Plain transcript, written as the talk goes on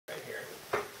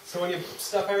So when you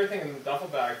stuff everything in the duffel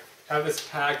bag, have this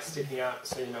tag sticking out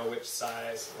so you know which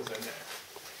size is in there.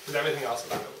 Because everything else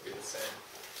about it will be the same.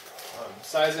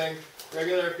 Sizing,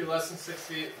 regular if you're less than 6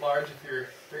 feet, large if you're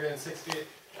bigger than 6 feet,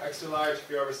 extra large if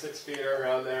you're over 6 feet or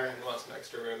around there and you want some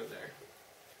extra room in there.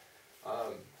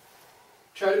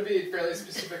 Try to be fairly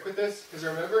specific with this, because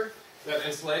remember that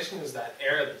insulation is that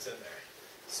air that's in there.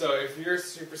 So if you're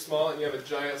super small and you have a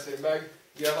giant sleeping bag,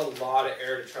 you have a lot of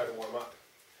air to try to warm up.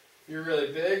 If you're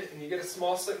really big and you get a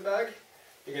small sleeping bag,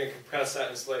 you're going to compress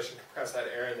that insulation, compress that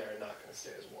air in there, and not going to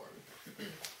stay as warm.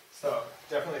 So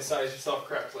definitely size yourself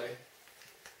correctly.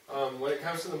 When it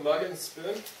comes to the mug and the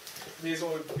spoon, these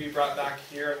will be brought back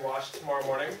here and washed tomorrow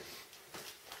morning.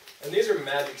 And these are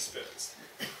magic spoons.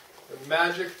 They're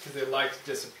magic because they like to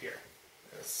disappear.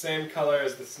 They're the same color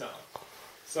as the snow.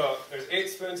 So there's 8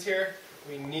 spoons here.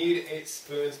 We need 8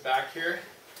 spoons back here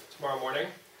tomorrow morning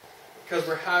because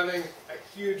we're having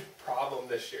a huge problem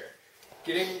this year.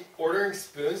 Ordering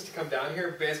spoons to come down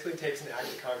here basically takes an act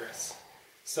of Congress.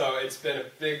 So it's been a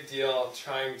big deal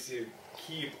trying to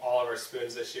keep all of our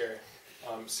spoons this year.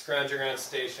 Scrounging around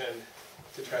station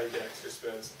to try to get extra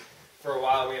spoons. For a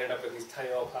while we ended up with these tiny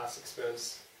little plastic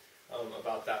spoons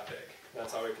about that big.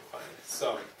 That's all we could find.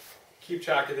 So keep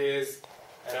track of these.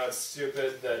 I know it's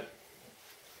stupid that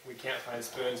we can't find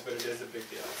spoons, but it is a big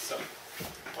deal. So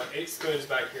I want 8 spoons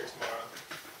back here tomorrow.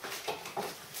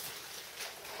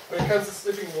 When it comes to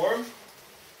sleeping warm,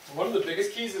 one of the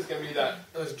biggest keys is going to be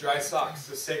those dry socks,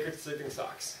 the sacred sleeping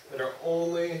socks that are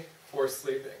only for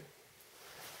sleeping.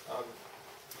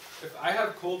 If I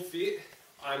have cold feet,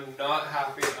 I'm not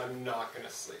happy, I'm not going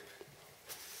to sleep.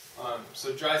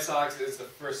 So dry socks is the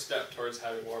first step towards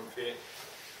having warm feet.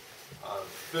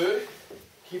 Food,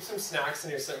 keep some snacks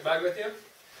in your sleeping bag with you.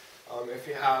 If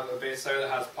you have a base layer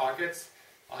that has pockets,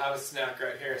 I'll have a snack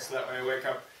right here so that when I wake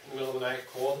up in the middle of the night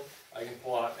cold, I can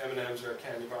pull out M&Ms or a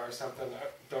candy bar or something. I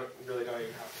don't even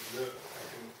have to move. I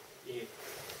can eat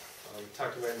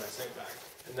tucked away in my sleeping bag,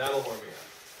 and that'll warm me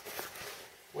up.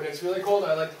 When it's really cold,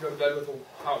 I like to go to bed with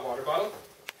a hot water bottle.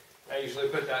 I usually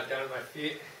put that down at my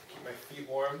feet, keep my feet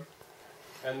warm,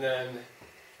 and then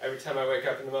every time I wake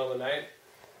up in the middle of the night,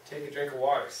 take a drink of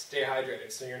water. Stay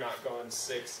hydrated so you're not going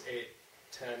 6, 8,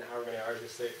 10, however many hours you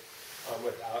sleep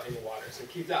without any water. So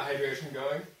keep that hydration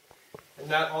going. And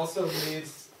that also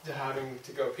leads to having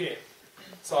to go pee.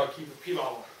 So I'll keep a pee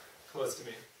bottle close to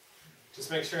me.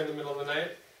 Just make sure in the middle of the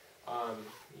night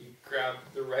you grab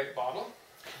the right bottle.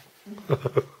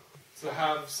 So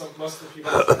have most of the pee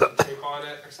bottles have tape on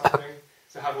it or something.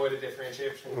 So have a way to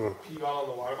differentiate between the pee bottle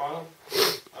and the water bottle.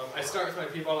 I start with my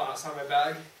pee bottle outside my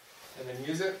bag and then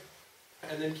use it.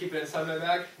 And then keep it inside my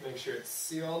bag, make sure it's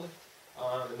sealed,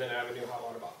 and then I have a new hot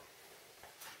water bottle.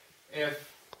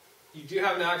 If you do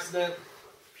have an accident,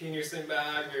 pee in your sleeping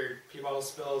bag, your pee bottle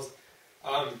spills,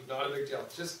 not a big deal.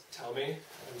 Just tell me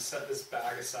and set this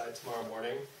bag aside tomorrow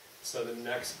morning so the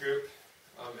next group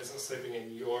isn't sleeping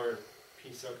in your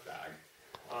pee-soaked bag.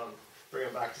 Bring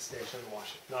them back to station and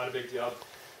wash it. Not a big deal.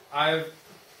 I've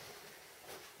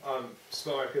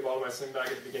spilled my pee bottle in my sleeping bag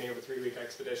at the beginning of a 3-week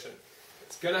expedition.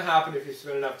 It's going to happen if you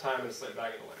spend enough time in a sleeping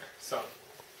bag in the winter. So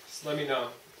just let me know.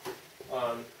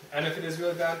 And if it is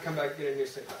really bad, come back and get a new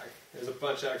sleeping bag. There's a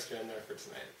bunch of extra in there for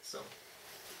tonight. So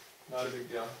not a big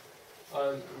deal.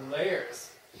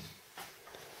 Layers.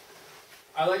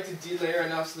 I like to de-layer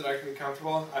enough so that I can be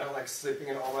comfortable. I don't like sleeping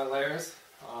in all my layers.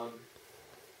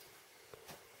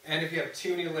 And if you have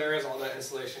too many layers, all that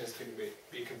insulation is going to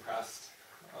be compressed.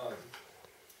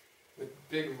 With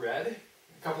Big Red,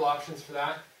 a couple options for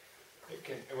that.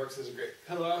 It works as a great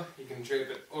pillow. You can drape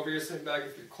it over your sleeping bag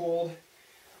if you're cold.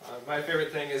 My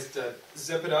favorite thing is to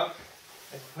zip it up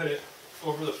and put it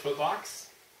over the footbox.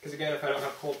 Because again, if I don't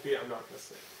have cold feet, I'm not going to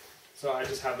sleep. So I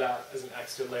just have that as an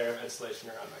extra layer of insulation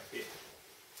around my feet.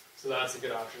 So that's a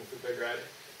good option for Big Red.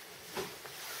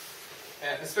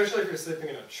 And especially if you're sleeping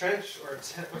in a trench or a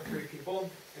tent with 3 people,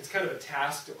 it's kind of a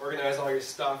task to organize all your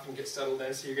stuff and get settled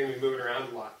in, so you're going to be moving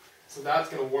around a lot. So that's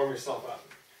going to warm yourself up.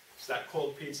 It's that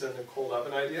cold pizza and the cold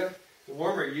oven idea. The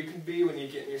warmer you can be when you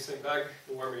get in your sleeping bag,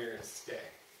 the warmer you're going to stay.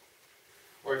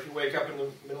 Or if you wake up in the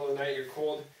middle of the night, you're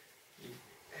cold, you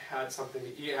had something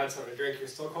to eat, had something to drink, you're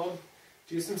still cold,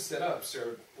 do some sit-ups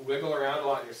or wiggle around a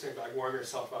lot in your sleeping bag, warm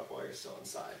yourself up while you're still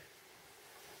inside.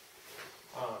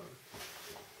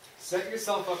 Set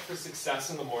yourself up for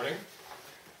success in the morning.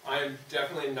 I'm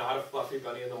definitely not a fluffy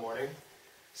bunny in the morning.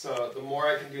 So the more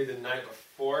I can do the night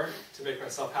before to make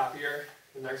myself happier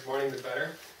the next morning, the better.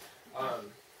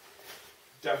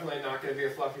 Definitely not going to be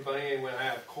a fluffy bunny when I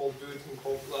have cold boots and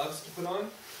cold gloves to put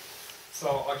on.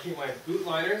 So I'll keep my boot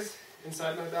liners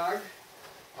inside my bag.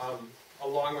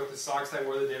 along with the socks I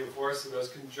wore the day before, so those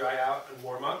can dry out and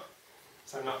warm up.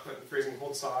 So I'm not putting freezing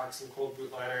cold socks and cold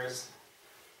boot liners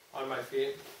on my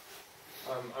feet.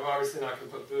 I'm obviously not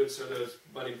going to put boots or those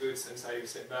muddy boots inside your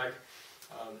sleep bag.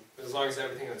 But as long as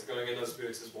everything that's going in those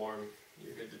boots is warm,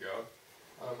 you're good to go.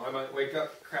 I might wake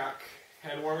up, crack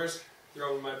hand warmers,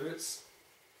 throw them in my boots.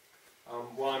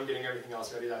 While I'm getting everything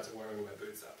else ready, that's warming my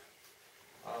boots up.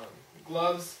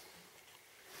 Gloves,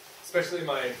 especially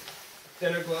my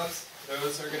thinner gloves,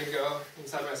 those are going to go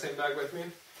inside my sleep bag with me,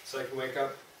 so I can wake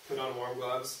up, put on warm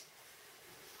gloves.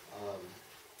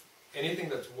 Anything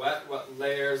that's wet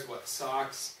layers, wet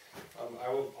socks, I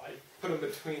put them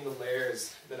between the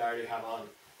layers that I already have on.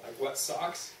 Like wet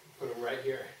socks, put them right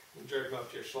here and jerk them up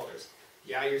to your shoulders.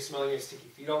 Yeah, you're smelling your sticky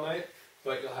feet all night,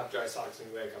 but you'll have dry socks when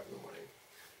you wake up in the morning.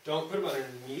 Don't put them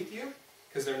underneath you,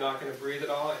 because they're not going to breathe at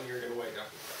all, and you're going to wake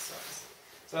up with wet socks.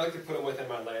 So I like to put them within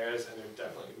my layers, and they're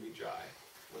definitely going to be dry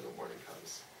when the morning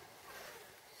comes.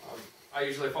 I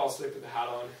usually fall asleep with the hat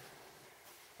on,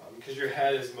 because your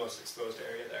head is the most exposed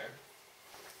area there.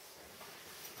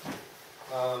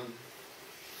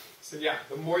 So yeah,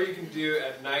 the more you can do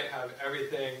at night, have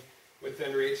everything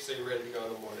within reach so you're ready to go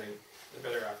in the morning, the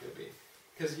better off you'll be.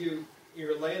 Because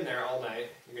you're laying there all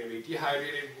night, you're going to be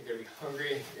dehydrated, you're going to be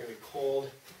hungry, you're going to be cold.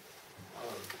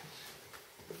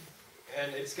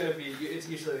 And it's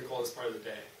usually the coldest part of the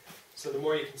day. So the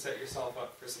more you can set yourself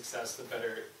up for success, the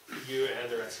better you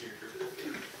and the rest of your group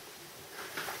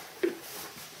will be.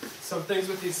 Some things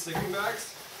with these sleeping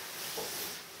bags.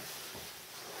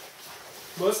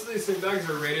 Most of these sleeping bags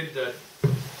are rated to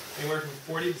anywhere from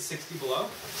 40 to 60 below.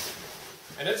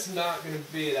 And it's not going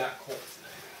to be that cold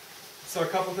tonight. So a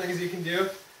couple things you can do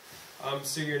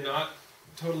so you're not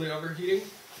totally overheating.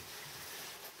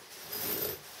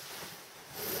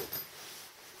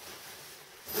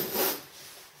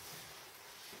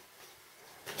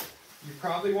 You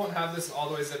probably won't have this all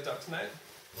the way zipped up tonight,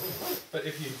 but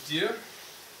if you do,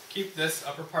 keep this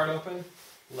upper part open,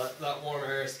 let that warm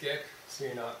air escape so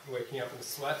you're not waking up in a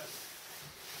sweat.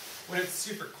 When it's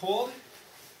super cold,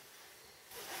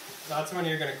 that's when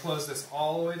you're going to close this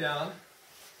all the way down.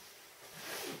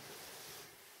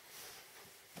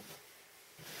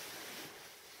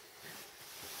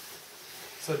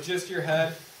 So just your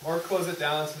head, or close it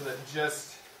down so that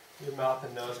just your mouth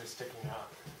and nose are sticking out.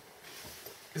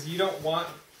 Because you don't want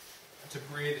to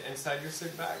breathe inside your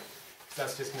sleep bag.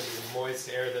 That's just going to be moist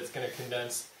air that's going to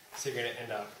condense, so you're going to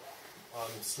end up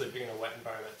sleeping in a wet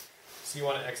environment. So you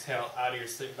want to exhale out of your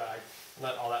sleep bag and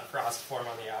let all that frost form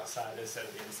on the outside instead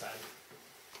of the inside.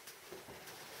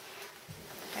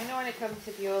 I don't want to come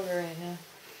tip you over right now.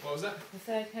 What was that? I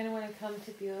said I kind of want to come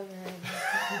tip you over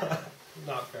right now.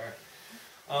 Not fair.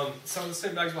 Some of the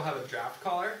sleep bags will have a draft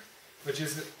collar, which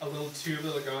is a little tube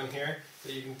that'll go in here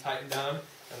that you can tighten down,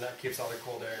 and that keeps all the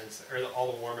cold air, or all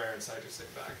the warm air inside your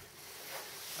sleep bag.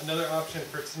 Another option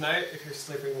for tonight, if you're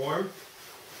sleeping warm,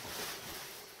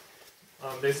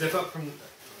 they zip open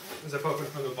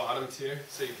from the bottom too,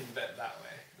 so you can vent that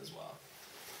way as well.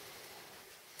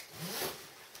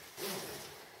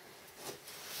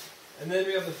 And then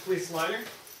we have the fleece liner.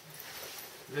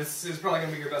 This is probably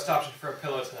going to be your best option for a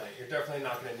pillow tonight. You're definitely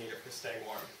not going to need it for staying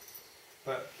warm.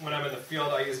 But when I'm in the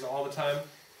field, I use it all the time.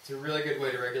 It's a really good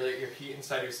way to regulate your heat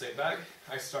inside your sleep bag.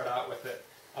 I start out with it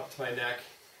up to my neck,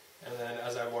 and then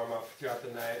as I warm up throughout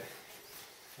the night,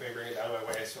 maybe bring it down to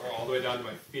my waist or all the way down to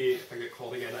my feet. If I get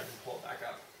cold again, I can pull it back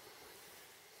up.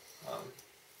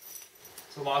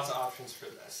 So lots of options for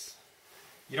this.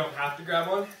 You don't have to grab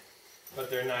one, but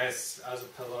they're nice as a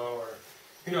pillow, or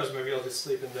who knows, maybe you'll just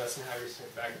sleep in this and have your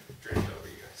sleep bag draped over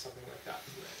you, something like that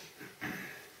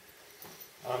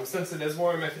tonight. Since it is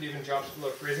warm, if it even drops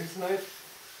below freezing tonight,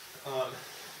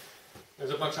 there's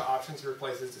a bunch of options for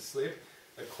places to sleep.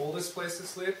 The coldest place to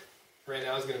sleep right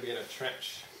now is going to be in a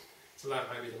trench. So that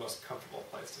might be the most comfortable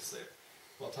place to sleep.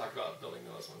 We'll talk about building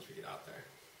those once we get out there,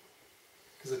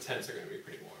 because the tents are going to be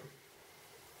pretty warm.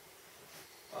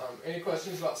 Any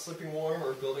questions about sleeping warm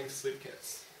or building sleep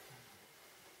kits?